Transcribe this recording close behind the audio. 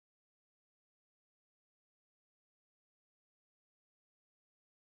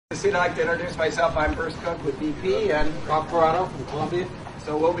I'd like to introduce myself. I'm Bruce Cook with BP and Rob Corrado from Columbia.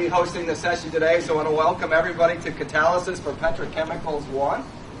 So we'll be hosting the session today. So I want to welcome everybody to Catalysis for Petrochemicals 1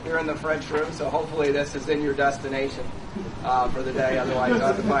 here in the French room. So hopefully this is in your destination for the day. Otherwise you'll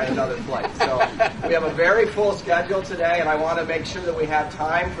have to find another flight. So we have a very full schedule today, and I want to make sure that we have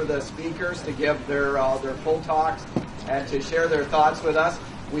time for the speakers to give their full talks and to share their thoughts with us.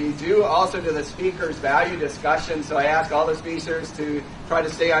 We do also do the speakers' value discussion, so I ask all the speakers to try to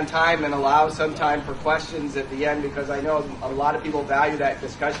stay on time and allow some time for questions at the end, because I know a lot of people value that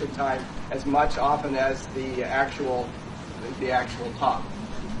discussion time as much often as the actual talk.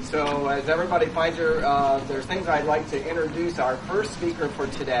 So as everybody finds there's things I'd like to introduce our first speaker for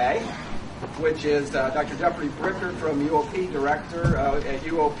today, which is Dr. Jeffery from UOP, Director at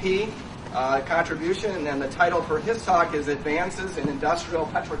UOP. Contribution, and then the title for his talk is Advances in Industrial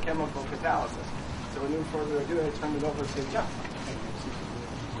Petrochemical Catalysis. So without further ado, I turn it over to Jeff.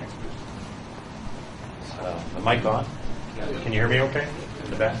 The mic on? Can you hear me okay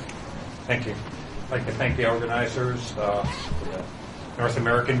in the back? Thank you. I'd like to thank the organizers for the North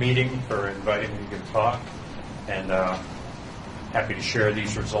American meeting for inviting me to give a talk, and happy to share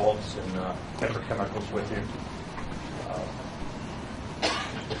these results in petrochemicals with you.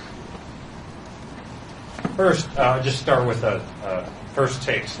 First, I'll just start with a first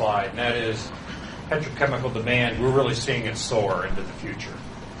take slide, and that is petrochemical demand. We're really seeing it soar into the future.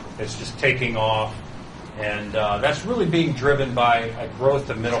 It's just taking off, and that's really being driven by a growth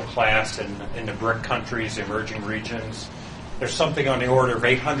of middle class in the BRIC countries, emerging regions. There's something on the order of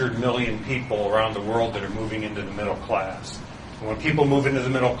 800 million people around the world that are moving into the middle class. And when people move into the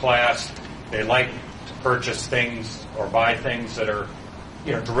middle class, they like to purchase things or buy things that are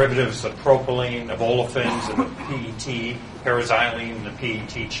derivatives of propylene, of olefins, and of PET, paraxylene, and the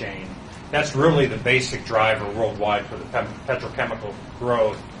PET chain. That's really the basic driver worldwide for the petrochemical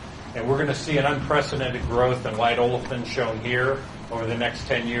growth. And we're going to see an unprecedented growth in light olefins shown here over the next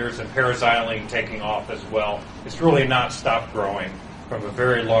 10 years, and paraxylene taking off as well. It's really not stopped growing from a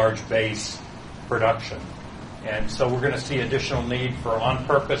very large base production. And so we're going to see additional need for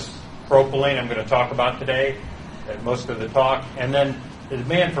on-purpose propylene I'm going to talk about today at most of the talk. And then the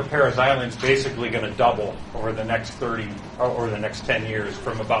demand for paraxylene is basically going to double over the next 10 years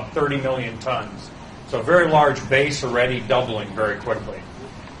from about 30 million tons. So a very large base already doubling very quickly.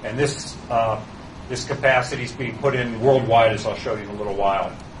 And this capacity is being put in worldwide, as I'll show you in a little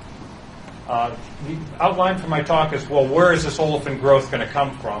while. The outline for my talk is, well, where is this olefin growth going to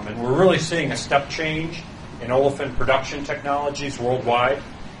come from? And we're really seeing a step change in olefin production technologies worldwide,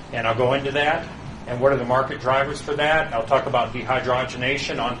 and I'll go into that. And what are the market drivers for that? I'll talk about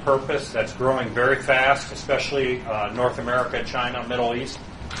dehydrogenation on purpose. That's growing very fast, especially North America, China, Middle East.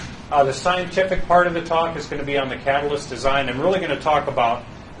 The scientific part of the talk is going to be on the catalyst design. I'm really going to talk about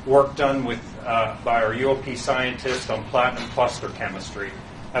work done by our UOP scientists on platinum cluster chemistry.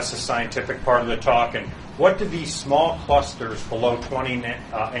 That's the scientific part of the talk. And what do these small clusters below 20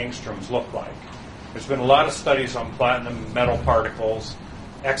 angstroms look like? There's been a lot of studies on platinum metal particles.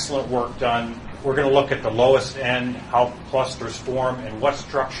 Excellent work done. We're going to look at the lowest end, how clusters form, and what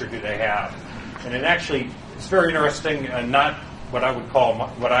structure do they have. And it's very interesting, and not what I would call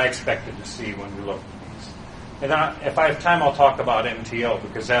what I expected to see when we look at these. And if I have time, I'll talk about MTO,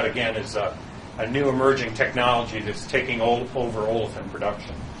 because that, again, is a new emerging technology that's taking over olefin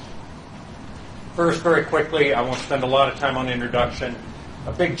production. First, very quickly, I won't spend a lot of time on the introduction.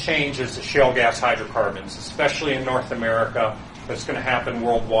 A big change is the shale gas hydrocarbons, especially in North America. That's going to happen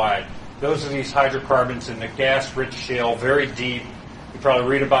worldwide. Those are these hydrocarbons in the gas-rich shale, very deep. You probably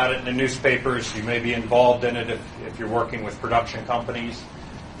read about it in the newspapers. You may be involved in it if you're working with production companies.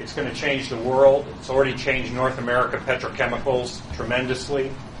 It's going to change the world. It's already changed North America petrochemicals tremendously.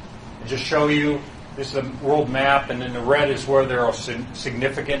 And just show you, this is a world map, and in the red is where there are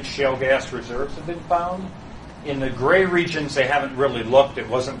significant shale gas reserves have been found. In the gray regions, they haven't really looked. It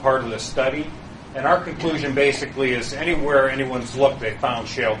wasn't part of the study. And our conclusion basically is anywhere anyone's looked, they found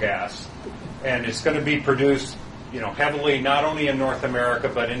shale gas. And it's going to be produced, heavily not only in North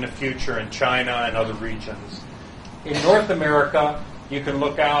America, but in the future in China and other regions. In North America, you can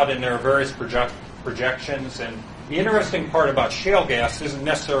look out, and there are various projections. And the interesting part about shale gas isn't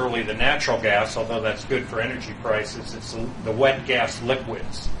necessarily the natural gas, although that's good for energy prices. It's the wet gas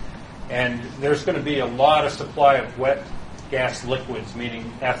liquids. And there's going to be a lot of supply of wet gas liquids,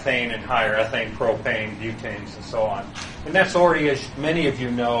 meaning ethane and higher, ethane, propane, butanes, and so on. And that's already, as many of you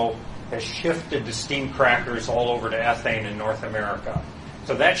know, has shifted to steam crackers all over to ethane in North America.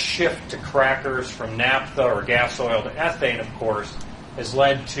 So that shift to crackers from naphtha or gas oil to ethane, of course, has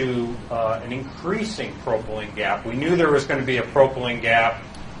led to an increasing propylene gap. We knew there was going to be a propylene gap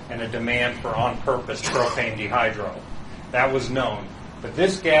and a demand for on-purpose propane dehydro. That was known. But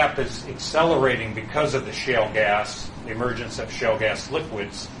this gap is accelerating because of the shale gas, the emergence of shale gas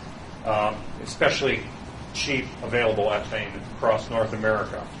liquids, especially cheap available ethane across North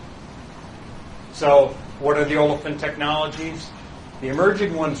America. So what are the olefin technologies? The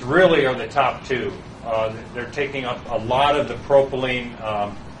emerging ones really are the top two. They're taking up a lot of the propylene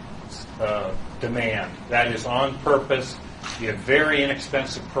demand. That is on purpose. You have very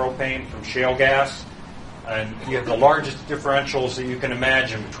inexpensive propane from shale gas, and you have the largest differentials that you can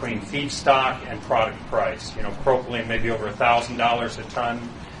imagine between feedstock and product price. You know, propylene may be over $1,000 a ton.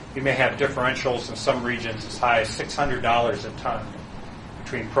 You may have differentials in some regions as high as $600 a ton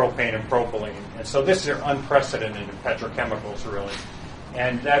between propane and propylene. And so this is unprecedented in petrochemicals, really.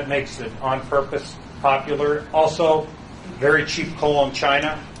 And that makes it on purpose popular. Also, very cheap coal in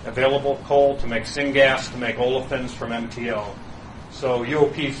China, available coal to make syngas, to make olefins from MTO. So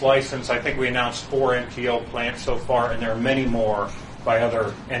UOP's license, I think we announced 4 MTO plants so far, and there are many more by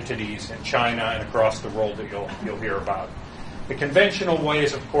other entities in China and across the world that you'll hear about. The conventional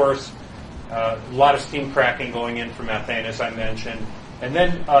ways, of course, a lot of steam cracking going in from ethane, as I mentioned, and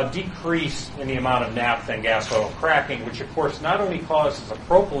then a decrease in the amount of naphtha and gas oil cracking, which, of course, not only causes a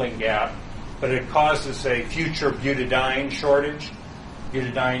propylene gap, but it causes a future butadiene shortage.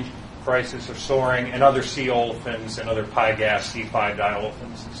 Butadiene prices are soaring, and other C olefins and other pi gas C5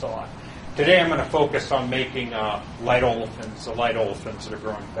 diolefins and so on. Today I'm going to focus on making light olefins, the light olefins that are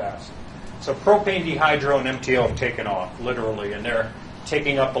growing fast. So propane dehydro and MTO have taken off, literally, and they're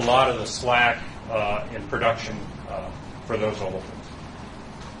taking up a lot of the slack in production for those olefins.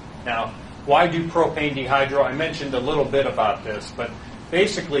 Now, why do propane dehydro? I mentioned a little bit about this, but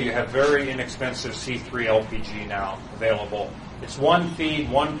basically you have very inexpensive C3 LPG now available. It's one feed,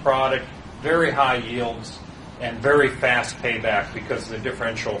 one product, very high yields, and very fast payback because of the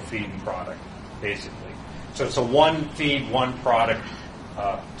differential feed and product, basically. So it's a one feed, one product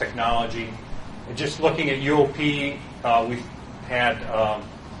technology. And just looking at UOP,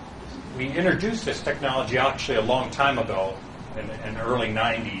 we introduced this technology actually a long time ago in the early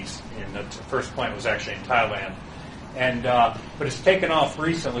 90s. The first plant was actually in Thailand. But it's taken off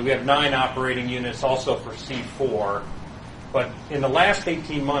recently. We have 9 operating units also for C4. But in the last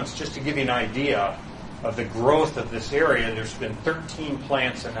 18 months, just to give you an idea of the growth of this area, there's been 13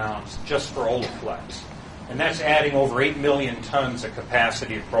 plants announced just for Oleflex. And that's adding over 8 million tons of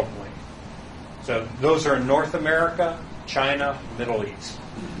capacity of propylene. So those are in North America, China, Middle East.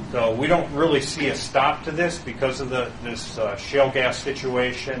 So we don't really see a stop to this because of this shale gas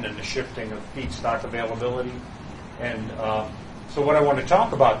situation and the shifting of feedstock availability. And so what I want to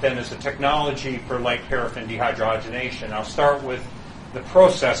talk about then is the technology for light paraffin dehydrogenation. I'll start with the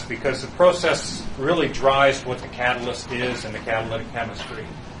process because the process really drives what the catalyst is and the catalytic chemistry.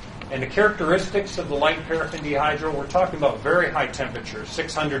 And the characteristics of the light paraffin dehydro, we're talking about very high temperatures,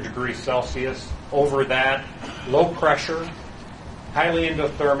 600 degrees Celsius, over that, low pressure, highly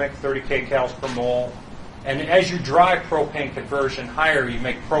endothermic, 30 kcals per mole. And as you drive propane conversion higher, you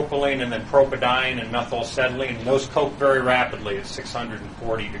make propylene and then propadiene and methylacetylene, and those coke very rapidly at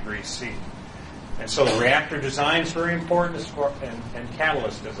 640 degrees C. And so reactor design is very important and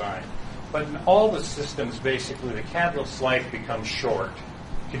catalyst design. But in all the systems, basically, the catalyst life becomes short.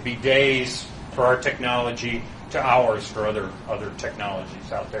 It could be days for our technology to hours for other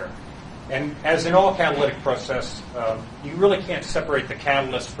technologies out there. And as in all catalytic process, you really can't separate the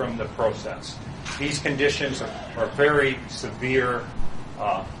catalyst from the process. These conditions are very severe,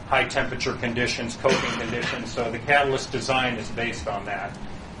 high temperature conditions, coking conditions, so the catalyst design is based on that.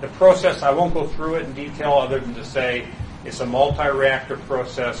 The process, I won't go through it in detail other than to say it's a multi-reactor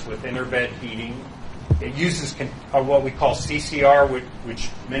process with interbed heating. It uses what we call CCR, which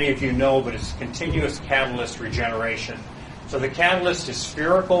many of you know, but it's continuous catalyst regeneration. So the catalyst is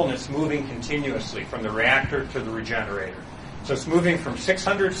spherical and it's moving continuously from the reactor to the regenerator. So it's moving from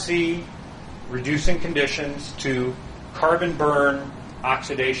 600 C reducing conditions to carbon burn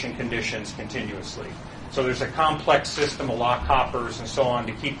oxidation conditions continuously. So there's a complex system of lock hoppers and so on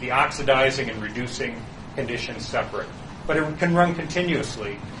to keep the oxidizing and reducing conditions separate. But it can run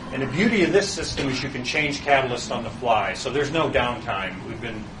continuously. And the beauty of this system is you can change catalyst on the fly. So there's no downtime.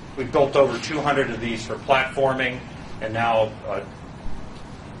 We've built over 200 of these for platforming, and now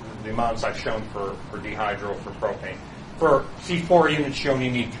the amounts I've shown for dehydro for propane. For C4 units, you only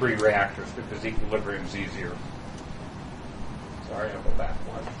need 3 reactors because equilibrium is easier. Sorry, I'll go back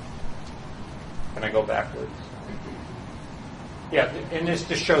one. Can I go backwards? Yeah, and this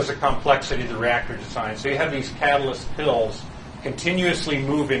just shows the complexity of the reactor design. So you have these catalyst pills continuously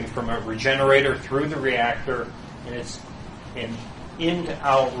moving from a regenerator through the reactor, and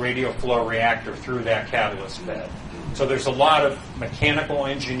in-to-out radial flow reactor through that catalyst bed. So there's a lot of mechanical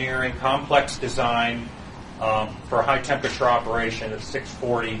engineering, complex design for high temperature operation at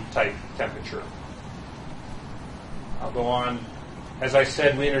 640 type temperature. I'll go on. As I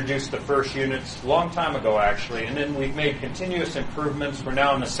said, we introduced the first units a long time ago, actually, and then we've made continuous improvements. We're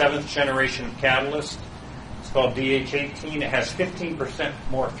now in the 7th generation of catalyst. It's called DH18. It has 15%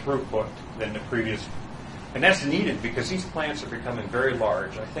 more throughput than the previous. And that's needed because these plants are becoming very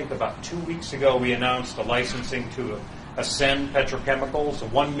large. I think about 2 weeks ago we announced the licensing to Ascend Petrochemicals, a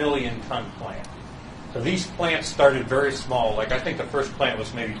 1 million ton plant. So these plants started very small. Like I think the first plant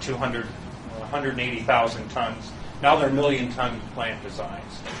was maybe 180,000 tons. Now they're million-ton plant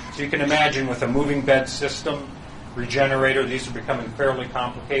designs. So you can imagine with a moving bed system, regenerator, these are becoming fairly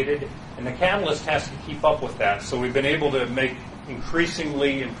complicated. And the catalyst has to keep up with that. So we've been able to make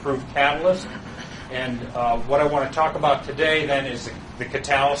increasingly improved catalyst. And what I want to talk about today then is the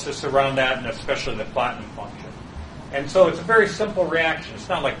catalysis around that, and especially the platinum function. And so it's a very simple reaction. It's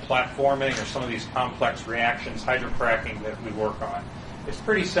not like platforming or some of these complex reactions, hydrocracking that we work on. It's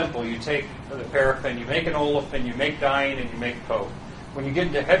pretty simple. You take the paraffin, you make an olefin, you make diene, and you make coke. When you get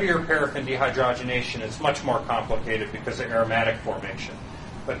into heavier paraffin dehydrogenation, it's much more complicated because of aromatic formation.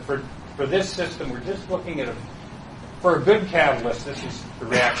 But for this system, we're just looking at for a good catalyst, this is the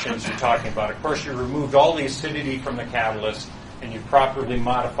reactions you're talking about. Of course, you removed all the acidity from the catalyst, and you properly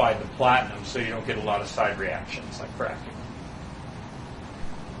modified the platinum so you don't get a lot of side reactions like cracking.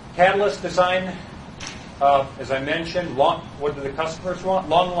 Catalyst design. As I mentioned, what do the customers want?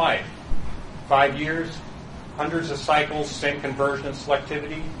 Long life. 5 years, hundreds of cycles, same conversion and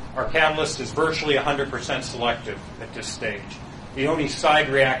selectivity. Our catalyst is virtually 100% selective at this stage. The only side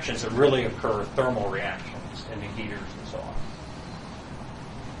reactions that really occur are thermal reactions in the heaters and so on.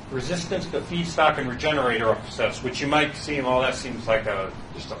 Resistance to feedstock and regenerator upsets, which you might seem, oh, that seems like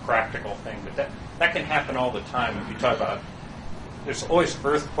just a practical thing, but that can happen all the time if you talk about there's always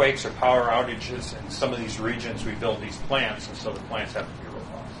earthquakes or power outages in some of these regions we build these plants, and so the plants have to be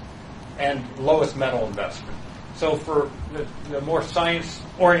robust. And lowest metal investment. So for the more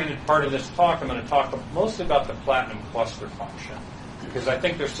science-oriented part of this talk, I'm going to talk mostly about the platinum cluster function, because I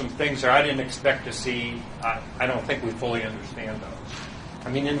think there's some things there I didn't expect to see. I don't think we fully understand those.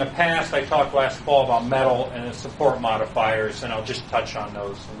 I mean, in the past, I talked last fall about metal and the support modifiers, and I'll just touch on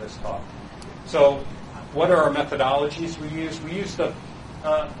those in this talk. So what are our methodologies we use? We used a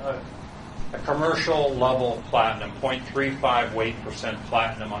commercial level platinum, 0.35 weight %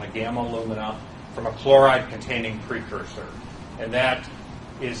 platinum on a gamma alumina from a chloride containing precursor. And that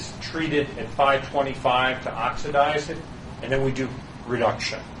is treated at 525 to oxidize it, and then we do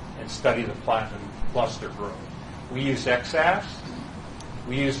reduction and study the platinum cluster growth. We used XAS.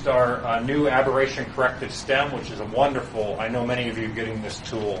 We used our new aberration corrected stem, which is a wonderful, I know many of you are getting this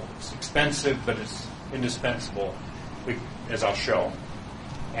tool. It's expensive, but it's indispensable, as I'll show.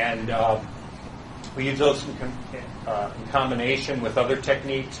 And we use those in combination with other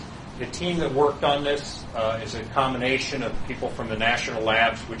techniques. The team that worked on this is a combination of people from the national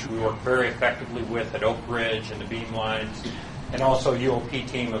labs, which we work very effectively with at Oak Ridge and the beam lines, and also UOP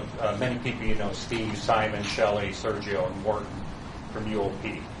team of many people you know, Steve, Simon, Shelley, Sergio, and Morton from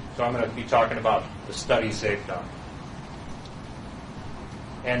UOP. So I'm going to be talking about the studies they've done.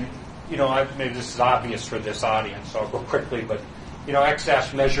 And maybe this is obvious for this audience, so I'll go quickly, but,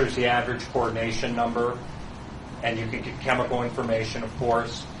 XAS measures the average coordination number, and you can get chemical information, of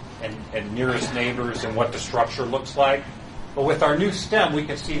course, and nearest neighbors and what the structure looks like. But with our new stem, we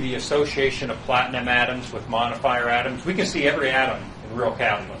can see the association of platinum atoms with modifier atoms. We can see every atom in real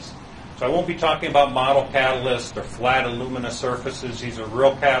catalysts. So I won't be talking about model catalysts or flat alumina surfaces. These are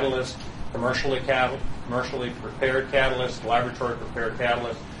real catalysts, commercially prepared catalysts, laboratory prepared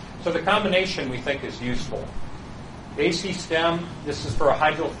catalysts. So the combination we think is useful. AC stem, this is for a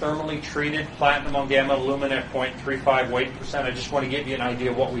hydrothermally treated platinum on gamma alumina at 0.35 weight %. I just want to give you an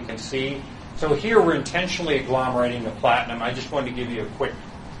idea of what we can see. So here we're intentionally agglomerating the platinum. I just wanted to give you a quick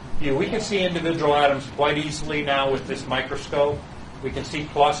view. We can see individual atoms quite easily now with this microscope. We can see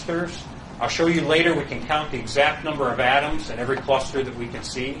clusters. I'll show you later we can count the exact number of atoms in every cluster that we can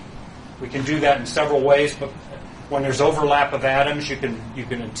see. We can do that in several ways, but when there's overlap of atoms, you can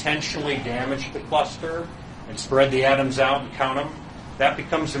intentionally damage the cluster and spread the atoms out and count them. That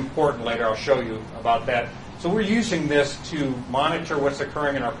becomes important later. I'll show you about that. So we're using this to monitor what's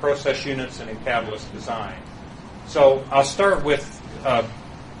occurring in our process units and in catalyst design. So I'll start with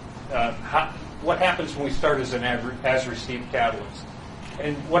what happens when we start as an as-received catalyst.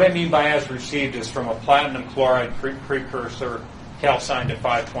 And what I mean by as-received is from a platinum chloride precursor calcined at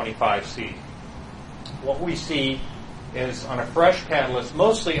 525C. What we see is on a fresh catalyst,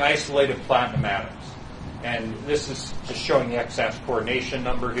 mostly isolated platinum atoms. And this is just showing the X-AS coordination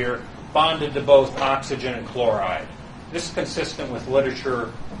number here, bonded to both oxygen and chloride. This is consistent with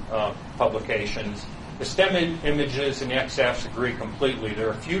literature publications. The STEM images in the X-AS agree completely. There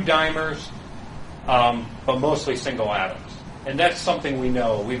are a few dimers, but mostly single atoms. And that's something we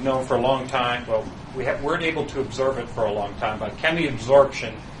know. We've known for a long time. Well, we weren't able to observe it for a long time. By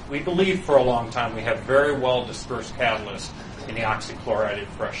chemiabsorption, we believe for a long time we have very well dispersed catalysts in the oxychlorided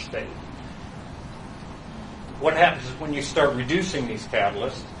fresh state. What happens is when you start reducing these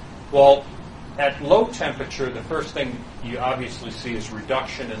catalysts, well, at low temperature, the first thing you obviously see is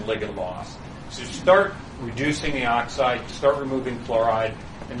reduction in ligand loss. So you start reducing the oxide, start removing chloride,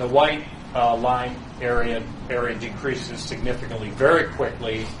 and the white line area decreases significantly very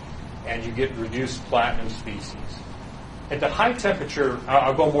quickly, and you get reduced platinum species. At the high temperature,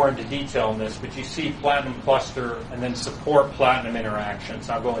 I'll go more into detail on this, but you see platinum cluster and then support platinum interactions.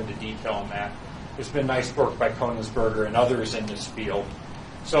 I'll go into detail on that. There's been nice work by Konigsberger and others in this field.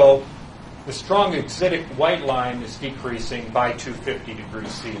 So the strong acidic white line is decreasing by 250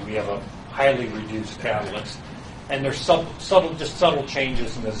 degrees C. We have a highly reduced catalyst. And there's subtle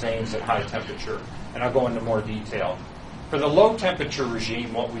changes in the zanes at high temperature. And I'll go into more detail. For the low temperature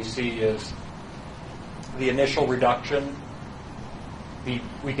regime, what we see is the initial reduction.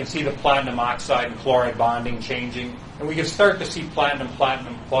 We can see the platinum oxide and chloride bonding changing. And we can start to see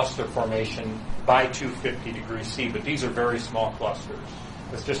platinum-platinum cluster formation by 250 degrees C. But these are very small clusters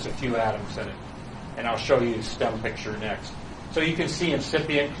with just a few atoms in it. And I'll show you the STEM picture next. So you can see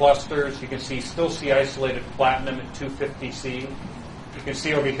incipient clusters. You can still see isolated platinum at 250 C. You can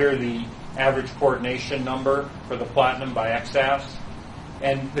see over here the average coordination number for the platinum by X-AS.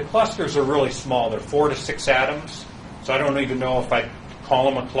 And the clusters are really small. They're 4 to 6 atoms. So I don't even know if I'd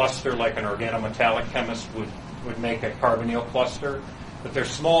call them a cluster like an organometallic chemist would make a carbonyl cluster. But they're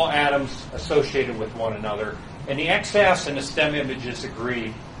small atoms associated with one another. And the X-AS and the STEM images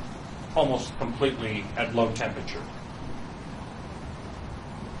agree almost completely at low temperature.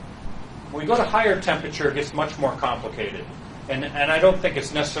 When we go to higher temperature, it gets much more complicated. And I don't think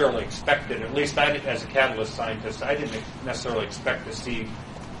it's necessarily expected, at least I, as a catalyst scientist, I didn't necessarily expect to see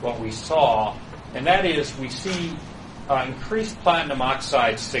what we saw. And that is, we see increased platinum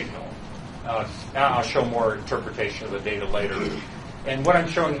oxide signal. I'll show more interpretation of the data later. And what I'm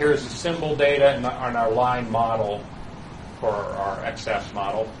showing here is the symbol data on our line model for our X-AS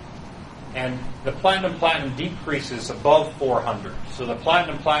model. And the platinum-platinum decreases above 400. So the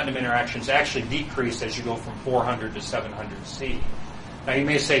platinum-platinum interactions actually decrease as you go from 400 to 700 C. Now you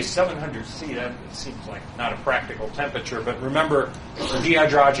may say 700 C, that seems like not a practical temperature, but remember, for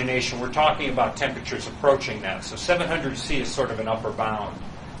dehydrogenation, we're talking about temperatures approaching that. So 700 C is sort of an upper bound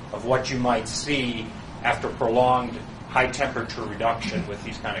of what you might see after prolonged high temperature reduction with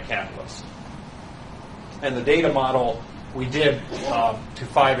these kind of catalysts. And the data model we did to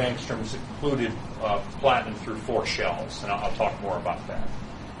 5 angstroms included platinum through 4 shells, and I'll talk more about that.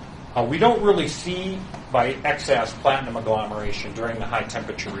 We don't really see by X-AS platinum agglomeration during the high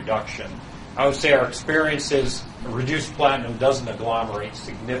temperature reduction. I would say our experience is reduced platinum doesn't agglomerate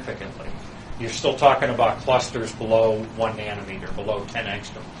significantly. You're still talking about clusters below 1 nanometer, below 10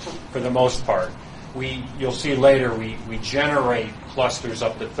 angstroms for the most part. You'll see later we generate clusters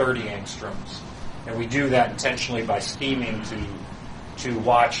up to 30 angstroms. And we do that intentionally by scheming to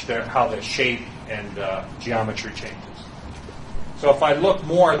watch how the shape and geometry changes. So if I look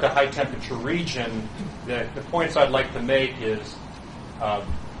more at the high temperature region, the points I'd like to make is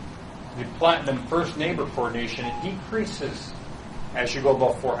the platinum first neighbor coordination, it decreases as you go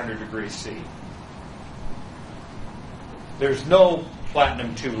above 400 degrees C. There's no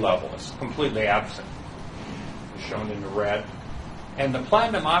platinum 2 level. It's completely absent, shown in the red. And the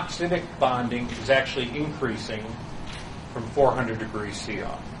platinum oxidic bonding is actually increasing from 400 degrees C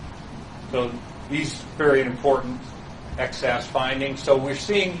on. So these very important X-AS findings. So we're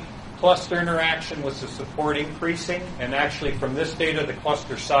seeing cluster interaction with the support increasing, and actually from this data, the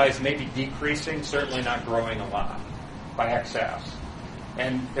cluster size may be decreasing, certainly not growing a lot by X-AS.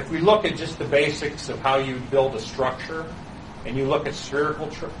 And if we look at just the basics of how you build a structure, and you look at spherical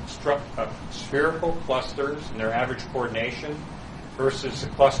clusters and their average coordination versus the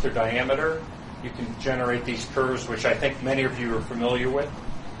cluster diameter, you can generate these curves, which I think many of you are familiar with.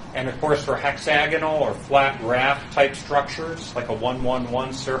 And of course, for hexagonal or flat raft type structures, like a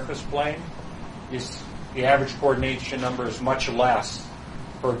 1-1-1 surface plane, the average coordination number is much less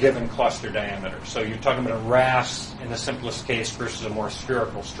for a given cluster diameter. So you're talking about rafts in the simplest case versus a more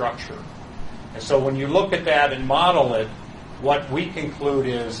spherical structure. And so when you look at that and model it, what we conclude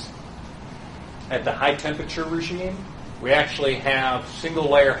is at the high temperature regime, we actually have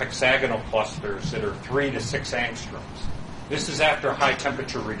single-layer hexagonal clusters that are 3 to 6 angstroms. This is after high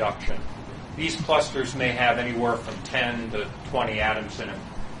temperature reduction. These clusters may have anywhere from 10 to 20 atoms in them,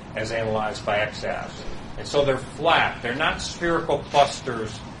 as analyzed by XAS. And so they're flat. They're not spherical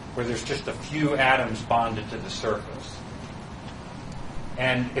clusters where there's just a few atoms bonded to the surface.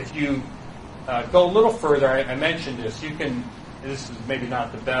 And if you go a little further, I mentioned this. This is maybe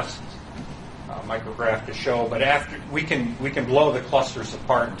not the best micrograph to show, but after we can blow the clusters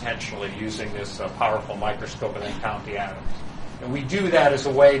apart intentionally using this powerful microscope and then count the atoms. And we do that as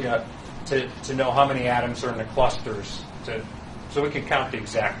a way to know how many atoms are in the clusters, so we can count the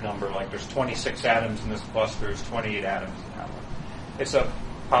exact number. Like there's 26 atoms in this cluster, there's 28 atoms in that one. It's a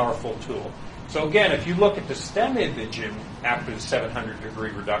powerful tool. So again, if you look at the STEM image after the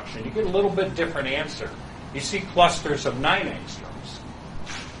 700-degree reduction, you get a little bit different answer. You see clusters of 9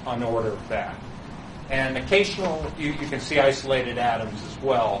 angstroms on the order of that. And occasional, you can see isolated atoms as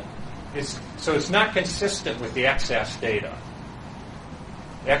well. So it's not consistent with the XAS data.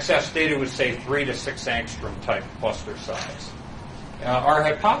 The XAS data would say 3 to 6 angstrom type cluster size. Our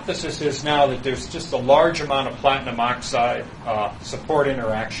hypothesis is now that there's just a large amount of platinum oxide support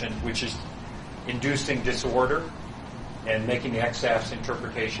interaction, which is inducing disorder and making the XAS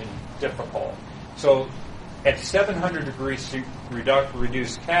interpretation difficult. So at 700 degrees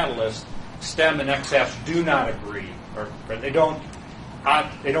reduced catalyst, STEM and XAS do not agree, or they don't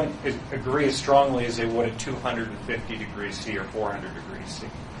agree as strongly as they would at 250 degrees C or 400 degrees C.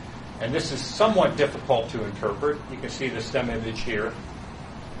 And this is somewhat difficult to interpret. You can see the STEM image here.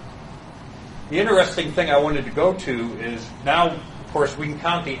 The interesting thing I wanted to go to is now, of course, we can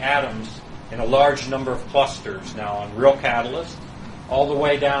count the atoms in a large number of clusters now on real catalyst, all the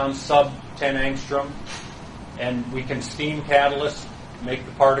way down sub 10 angstrom. And we can steam catalyst, make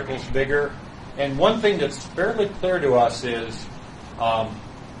the particles bigger. And one thing that's fairly clear to us is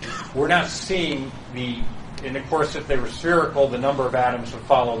we're not seeing and of course if they were spherical, the number of atoms would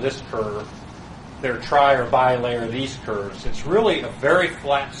follow this curve. They're tri or bilayer these curves. It's really a very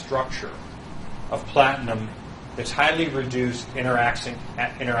flat structure of platinum that's highly reduced interacting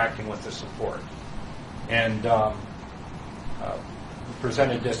with the support. And we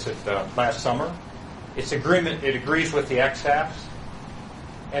presented this at last summer. It agrees with the XAS.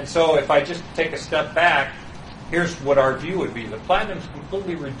 And so if I just take a step back, here's what our view would be. The platinum is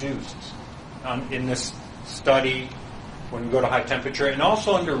completely reduced in this study when we go to high temperature, and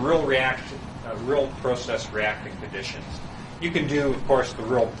also under real process reacting conditions. You can do, of course, the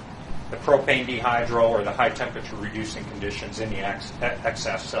propane dehydro or the high temperature reducing conditions in the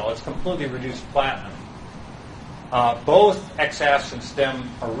XAS cell. It's completely reduced platinum. Both XAS and STEM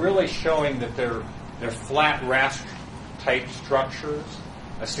are really showing that they're flat RAS type structures.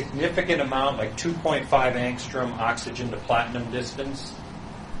 A significant amount, like 2.5 angstrom oxygen to platinum distance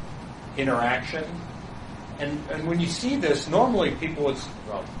interaction. And when you see this, normally people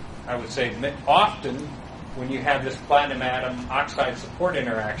I would say often when you have this platinum atom oxide support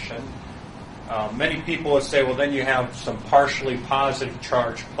interaction, many people would say, well, then you have some partially positive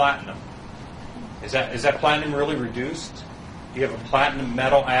charged platinum. Is that platinum really reduced? You have a platinum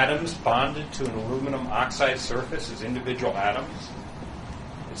metal atoms bonded to an aluminum oxide surface as individual atoms.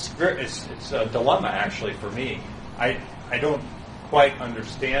 It's a dilemma, actually, for me. I don't quite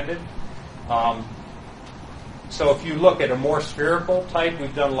understand it. So if you look at a more spherical type,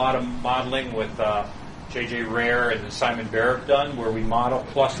 we've done a lot of modeling with J.J. Rare and Simon Bear have done, where we model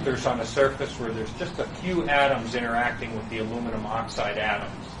clusters on a surface where there's just a few atoms interacting with the aluminum oxide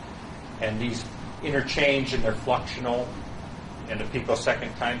atoms. And these interchange and they're fluxional in a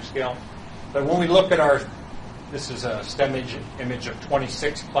picosecond time scale. But when we look at this is a STEM image of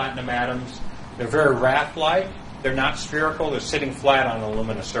 26 platinum atoms. They're very raft-like. They're not spherical. They're sitting flat on an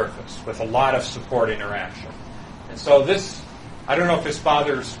alumina surface with a lot of support interaction. And so this, I don't know if this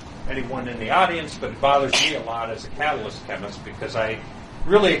bothers anyone in the audience, but it bothers me a lot as a catalyst chemist because I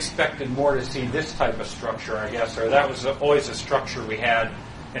really expected more to see this type of structure, I guess, or that was always a structure we had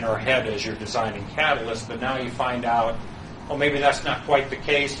in our head as you're designing catalysts, but now you find out, well, maybe that's not quite the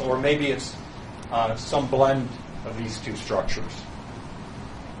case, or maybe it's some blend of these two structures.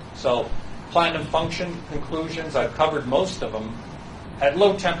 So platinum function conclusions, I've covered most of them. At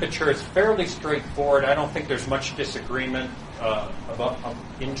low temperature, it's fairly straightforward. I don't think there's much disagreement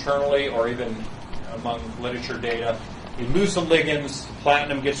internally or even among literature data. You lose the ligands, the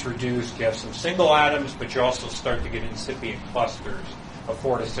platinum gets reduced, you have some single atoms, but you also start to get incipient clusters of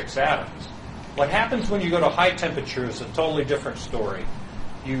 4 to 6 atoms. What happens when you go to high temperature is a totally different story.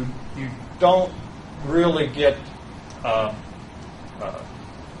 You don't really get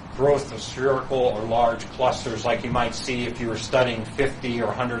growth of spherical or large clusters like you might see if you were studying 50 or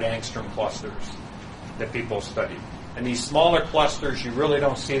 100 angstrom clusters that people study. And these smaller clusters, you really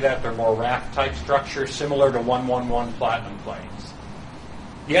don't see that. They're more raft-type structures, similar to 111 platinum planes.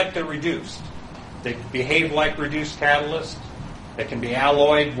 Yet they're reduced. They behave like reduced catalysts. They can be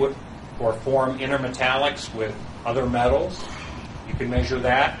alloyed or form intermetallics with other metals. You can measure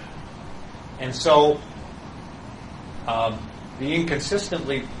that. And so the inconsistent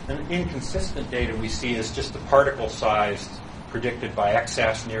data we see is just the particle size predicted by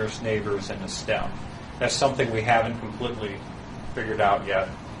excess nearest neighbors in the stem. That's something we haven't completely figured out yet.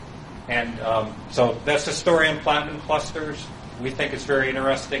 And so that's the story on platinum clusters. We think it's very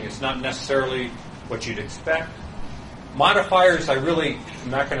interesting. It's not necessarily what you'd expect. Modifiers, I'm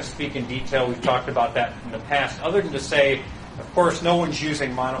not going to speak in detail. We've talked about that in the past, other than to say, of course, no one's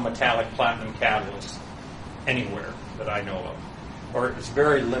using monometallic platinum catalysts anywhere that I know of. Or it's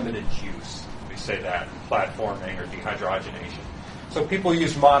very limited use, we say that, platforming or dehydrogenation. So people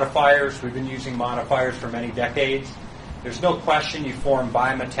use modifiers. We've been using modifiers for many decades. There's no question you form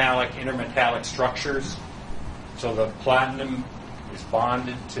bimetallic, intermetallic structures. So the platinum is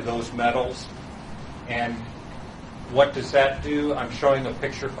bonded to those metals. And what does that do? I'm showing a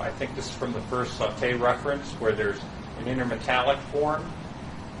picture, I think this is from the first Sauté reference, where there's an intermetallic form.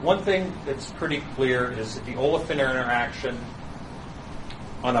 One thing that's pretty clear is that the olefin interaction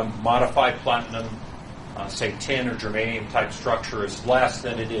on a modified platinum, say tin or germanium type structure, is less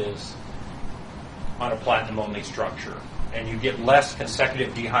than it is on a platinum only structure. And you get less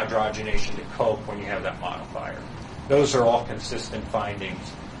consecutive dehydrogenation to coke when you have that modifier. Those are all consistent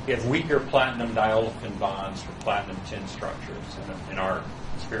findings. You have weaker platinum diolefin bonds for platinum tin structures in our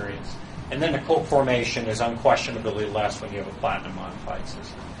experience. And then the coke formation is unquestionably less when you have a platinum modified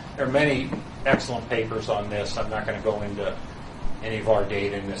system. There are many excellent papers on this. I'm not going to go into any of our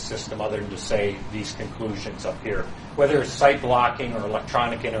data in this system other than to say these conclusions up here. Whether it's site blocking or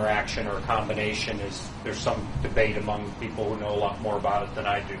electronic interaction or a combination, there's some debate among people who know a lot more about it than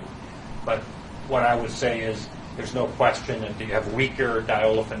I do. But what I would say is there's no question that you have weaker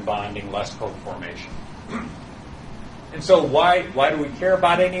diolefin bonding, less coke formation. And so why do we care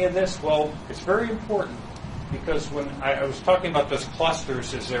about any of this? Well, it's very important because when I was talking about those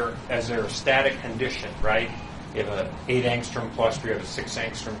clusters as they're a static condition, right? You have an 8 angstrom cluster, you have a 6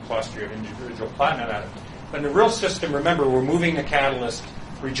 angstrom cluster, you have individual platinum atoms. But in the real system, remember, we're moving the catalyst,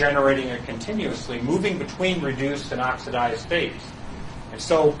 regenerating it continuously, moving between reduced and oxidized states. And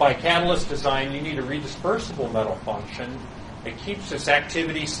so by catalyst design, you need a redispersible metal function that keeps its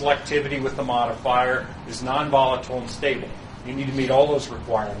activity, selectivity with the modifier, is non-volatile and stable. You need to meet all those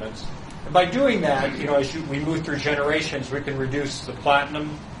requirements. And by doing that, as we move through generations, we can reduce the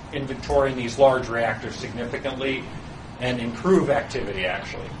platinum inventory in these large reactors significantly and improve activity,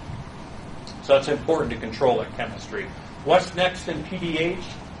 actually. So it's important to control that chemistry. What's next in PDH?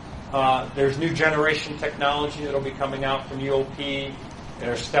 There's new generation technology that will be coming out from UOP.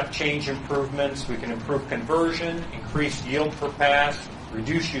 There are step change improvements. We can improve conversion, increase yield per pass,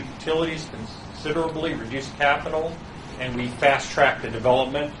 reduce utilities considerably, reduce capital, and we fast track the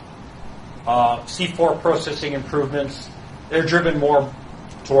development. C4 processing improvements, they're driven more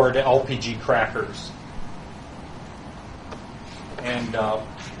toward LPG crackers. And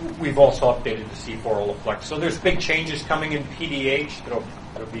we've also updated the C4 Oleflex. So there's big changes coming in PDH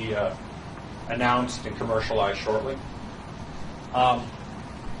that'll be announced and commercialized shortly. How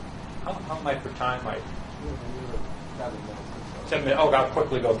am I for time? 7 minutes. Oh, I'll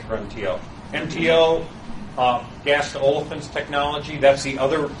quickly go through MTO. MTO, gas to olefins technology, that's the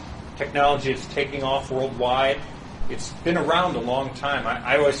other technology that's taking off worldwide. It's been around a long time.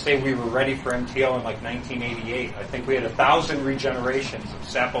 I always say we were ready for MTO in like 1988. I think we had 1,000 regenerations of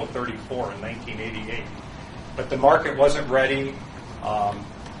SAPO 34 in 1988. But the market wasn't ready.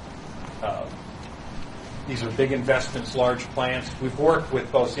 These are big investments, large plants. We've worked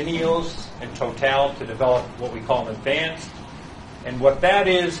with both INEOS and Total to develop what we call an advanced. And what that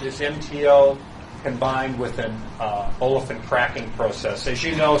is MTO combined with an olefin cracking process. As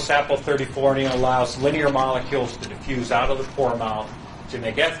you know, SAPO 34 allows linear molecules to diffuse out of the pore mouth to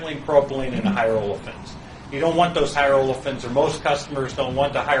make ethylene, propylene, and higher olefins. You don't want those higher olefins, or most customers don't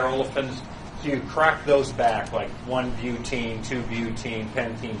want the higher olefins, so you crack those back, like 1-butene, 2-butene,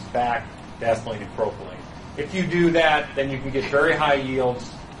 pentenes back to ethylene and propylene. If you do that, then you can get very high yields,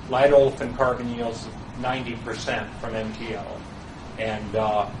 light olefin carbon yields of 90% from MTO. And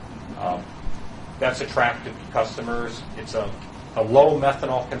that's attractive to customers. It's a low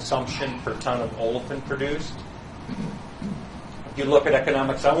methanol consumption per ton of olefin produced. If you look at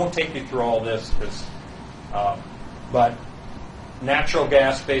economics, I won't take you through all this, but natural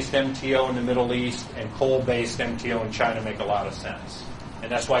gas-based MTO in the Middle East and coal-based MTO in China make a lot of sense.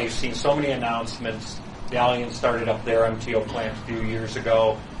 And that's why you've seen so many announcements. Dalian started up their MTO plant a few years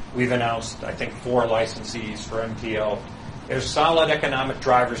ago. We've announced, I think, 4 licensees for MTO. There's solid economic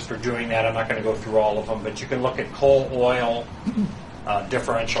drivers for doing that. I'm not going to go through all of them, but you can look at coal, oil,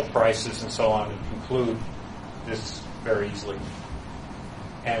 differential prices, and so on, and conclude this very easily.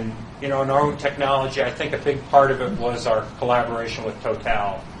 And, you know, in our own technology, I think a big part of it was our collaboration with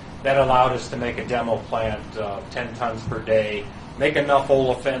Total. That allowed us to make a demo plant, 10 tons per day, make enough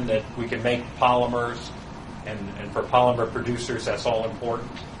olefin that we can make polymers, and for polymer producers, that's all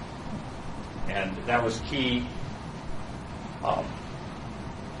important. And that was key.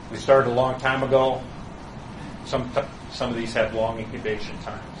 We started a long time ago. Some of these have long incubation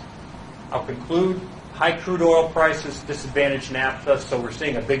times. I'll conclude. High crude oil prices disadvantage naphtha, so we're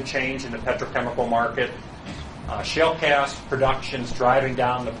seeing a big change in the petrochemical market. Shale gas production's driving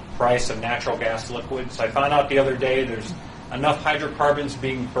down the price of natural gas liquids. I found out the other day there's enough hydrocarbons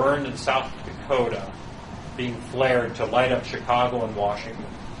being burned in South Dakota, being flared to light up Chicago and Washington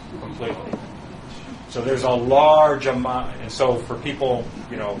completely. So there's a large amount, and so for people,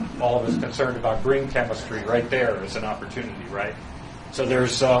 you know, all of us concerned about green chemistry, right there is an opportunity, right? So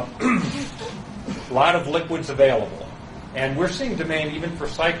there's a lot of liquids available. And we're seeing demand even for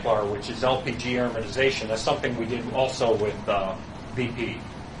Cyclar, which is LPG aromatization. That's something we did also with BP.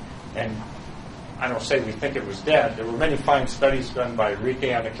 And I don't say we think it was dead. There were many fine studies done by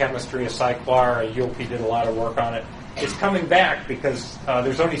Enrique on the chemistry of Cyclar. UOP did a lot of work on it. It's coming back because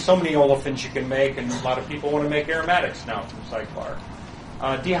there's only so many olefins you can make, and a lot of people want to make aromatics now from Cyclar.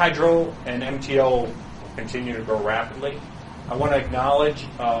 Dehydro and MTO will continue to grow rapidly. I want to acknowledge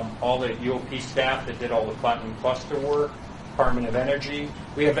all the UOP staff that did all the platinum cluster work, Department of Energy.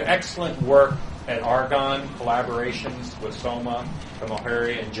 We have excellent work at Argonne, collaborations with Soma,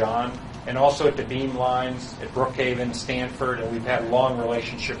 Kamohari, and John, and also at the beam lines at Brookhaven, Stanford, and we've had a long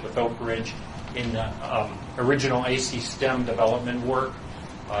relationship with Oak Ridge in original AC STEM development work.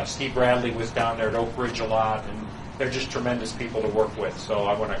 Steve Bradley was down there at Oak Ridge a lot, and they're just tremendous people to work with. So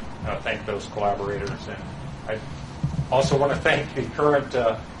I want to thank those collaborators. And I also want to thank the current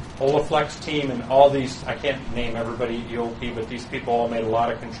Olaflex team and all these, I can't name everybody at UOP, but these people all made a lot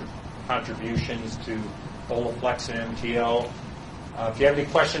of contributions to Olaflex and MTO. If you have any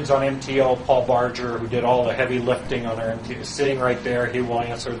questions on MTO, Paul Barger, who did all the heavy lifting on our MTO, is sitting right there. He will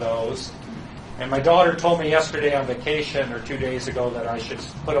answer those. And my daughter told me yesterday on vacation, or 2 days ago, that I should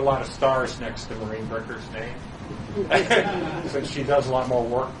put a lot of stars next to Maureen Bricker's name, since she does a lot more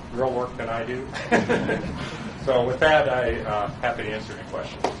work, real work, than I do. So with that, I'm happy to answer any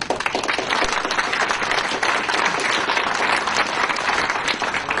questions. The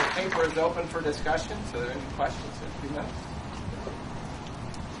paper is open for discussion. So are there any questions in a few minutes?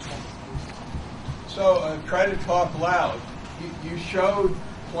 So try to talk loud. You showed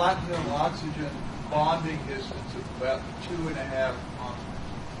platinum oxygen bonding distance of about 2.5 months.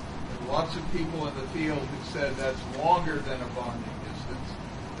 And lots of people in the field have said that's longer than a bonding distance.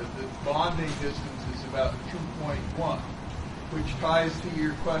 That the bonding distance is about 2.1, which ties to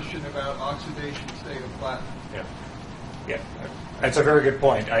your question about oxidation state of platinum. Yeah, that's a very good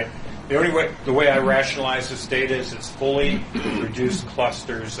point. The way I rationalize this data is it's fully reduced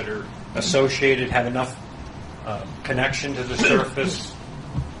clusters that are associated, have enough connection to the surface,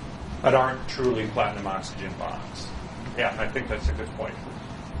 but aren't truly platinum oxygen bonds. Yeah, I think that's a good point.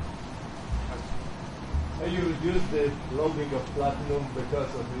 You reduce the loading of platinum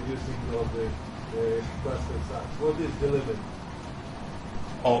because of reducing the cluster size. What is the limit?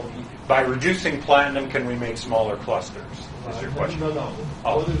 Oh, by reducing platinum, can we make smaller clusters? Is your question? No.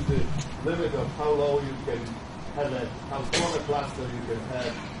 Oh. What is the limit of how low you can have how small a cluster you can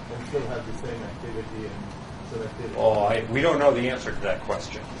have and still have the same activity and selectivity? Oh, we don't know the answer to that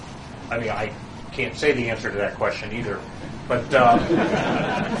question. I mean, I can't say the answer to that question either. But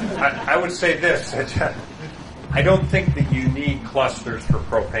I would say this. I don't think that you need clusters for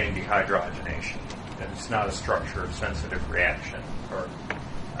propane dehydrogenation. It's not a structure-sensitive reaction. Or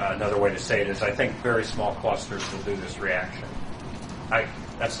another way to say it is, I think very small clusters will do this reaction.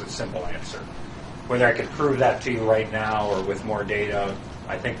 That's the simple answer. Whether I could prove that to you right now or with more data,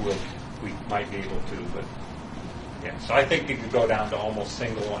 I think we might be able to. But yeah, so I think you could go down to almost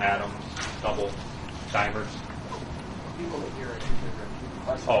single atoms, double dimers.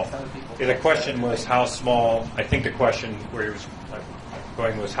 The question was how small. I think the question where he was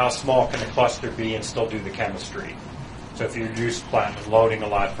going was how small can a cluster be and still do the chemistry. So if you reduce platinum loading a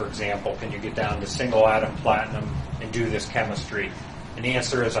lot, for example, can you get down to single atom platinum and do this chemistry? And the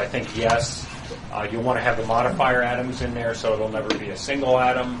answer is, I think, yes. You'll want to have the modifier atoms in there, so it'll never be a single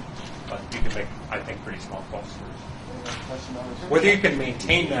atom, but you can make, I think, pretty small clusters. Whether you can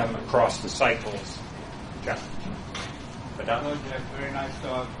maintain them across the cycles, Jeff. Hello, Jeff. Very nice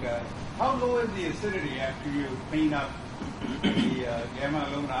talk. How low is the acidity after you clean up the gamma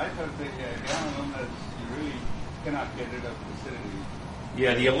alumina? I thought the gamma alumina, you really cannot get rid of acidity.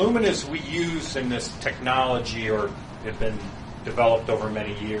 Yeah, the aluminas we use in this technology or have been developed over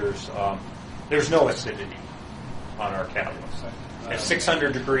many years, there's no acidity on our catalyst. At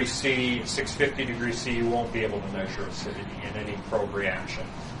 600 degrees C, 650 degrees C, you won't be able to measure acidity in any probe reaction.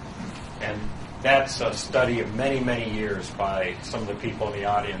 And that's a study of many, many years by some of the people in the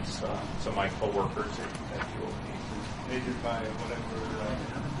audience, some of my co-workers at UOP. Measured by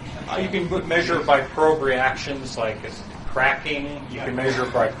whatever... You can measure it by probe reactions like cracking. You can measure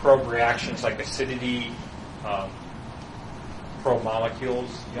it by probe reactions like acidity, probe molecules.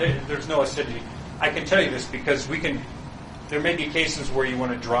 There's no acidity. I can tell you this because there may be cases where you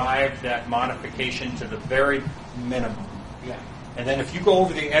want to drive that modification to the very minimum. Yeah. And then if you go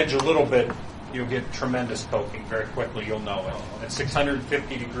over the edge a little bit, you'll get tremendous coking very quickly. You'll know it. At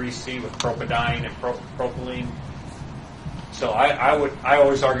 650 degrees C with propadiene and propylene. So I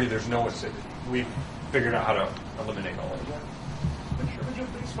always argue there's no acidity. We've figured out how to eliminate all of that. Could you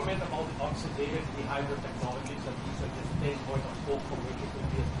please comment about the oxidative dehydro technologies that these are just main point of hope for which it could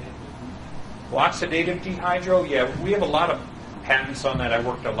be a Well, oxidative dehydro, yeah, we have a lot of patents on that. I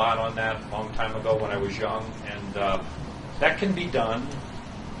worked a lot on that a long time ago when I was young, and that can be done.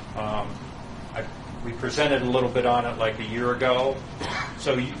 We presented a little bit on it like a year ago.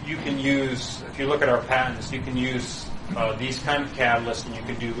 So you can use, if you look at our patents, you can use these kind of catalysts, and you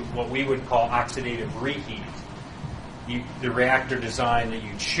can do what we would call oxidative reheat. The reactor design that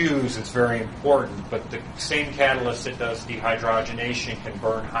you choose is very important, but the same catalyst that does dehydrogenation can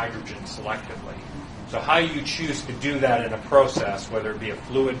burn hydrogen selectively. So how you choose to do that in a process, whether it be a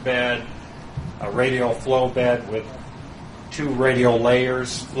fluid bed, a radial flow bed with 2 radial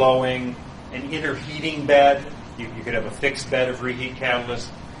layers flowing, an interheating bed, you could have a fixed bed of reheat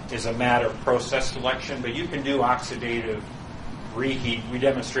catalyst, is a matter of process selection, but you can do oxidative reheat. We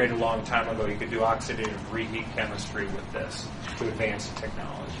demonstrated a long time ago you could do oxidative reheat chemistry with this to advance the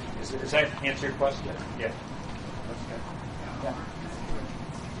technology. Does that answer your question? Yeah. Yeah. I had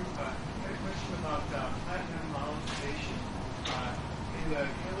a question about platinum volatilization. In the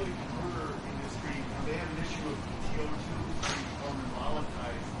catalytic converter industry, they have an issue of PTO2 being formed and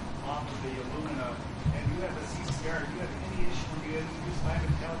volatilized off of the alumina, and you have a CCR. Do you have any issue when you use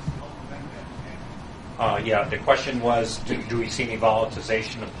bimetallics to help prevent that? Yeah, the question was, do we see any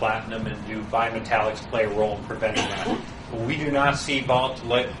volatilization of platinum, and do bimetallics play a role in preventing that? Well, we do not see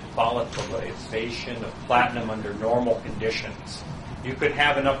volatilization of platinum under normal conditions. You could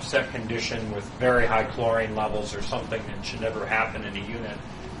have an upset condition with very high chlorine levels or something that should never happen in a unit.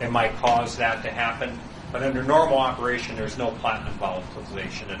 It might cause that to happen. But under normal operation, there's no platinum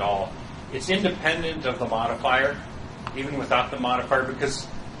volatilization at all. It's independent of the modifier, even without the modifier, because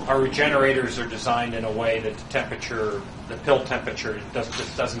our regenerators are designed in a way that the temperature, the pill temperature,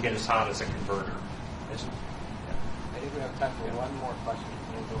 just doesn't get as hot as a converter. I think we have time for one more question.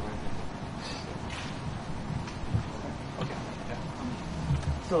 We'll go right there. Okay. Yeah.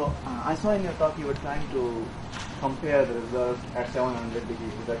 So I saw in your talk you were trying to compare the results at 700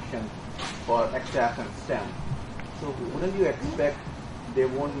 degree reduction for XF and STEM. So wouldn't you expect they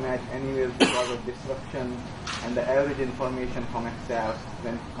won't match anywhere because of disruption and the average information from XF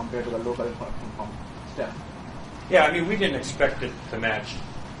when compared to the local information from STEM? Yeah, I mean, we didn't expect it to match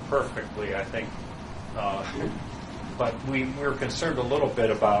perfectly, I think. But we were concerned a little bit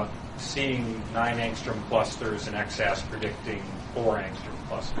about seeing 9 angstrom clusters and XS predicting 4 angstrom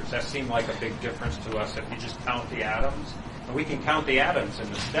clusters. That seemed like a big difference to us if you just count the atoms. And we can count the atoms in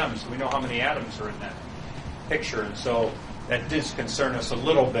the STEM, so we know how many atoms are in that picture. And so that did concern us a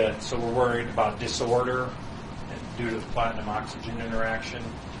little bit, so we're worried about disorder due to the platinum-oxygen interaction.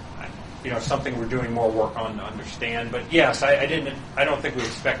 Something we're doing more work on to understand. But yes, I don't think we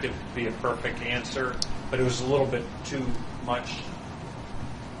expected it to be a perfect answer, but it was a little bit too much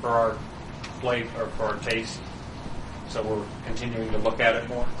for our flavor or for our taste. So we're continuing to look at it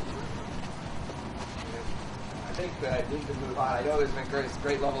more. I think I need to move on. I know there's been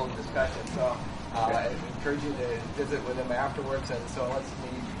great level of discussion, so I encourage you to visit with him afterwards. And so let's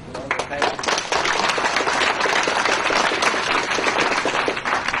leave. Thank you.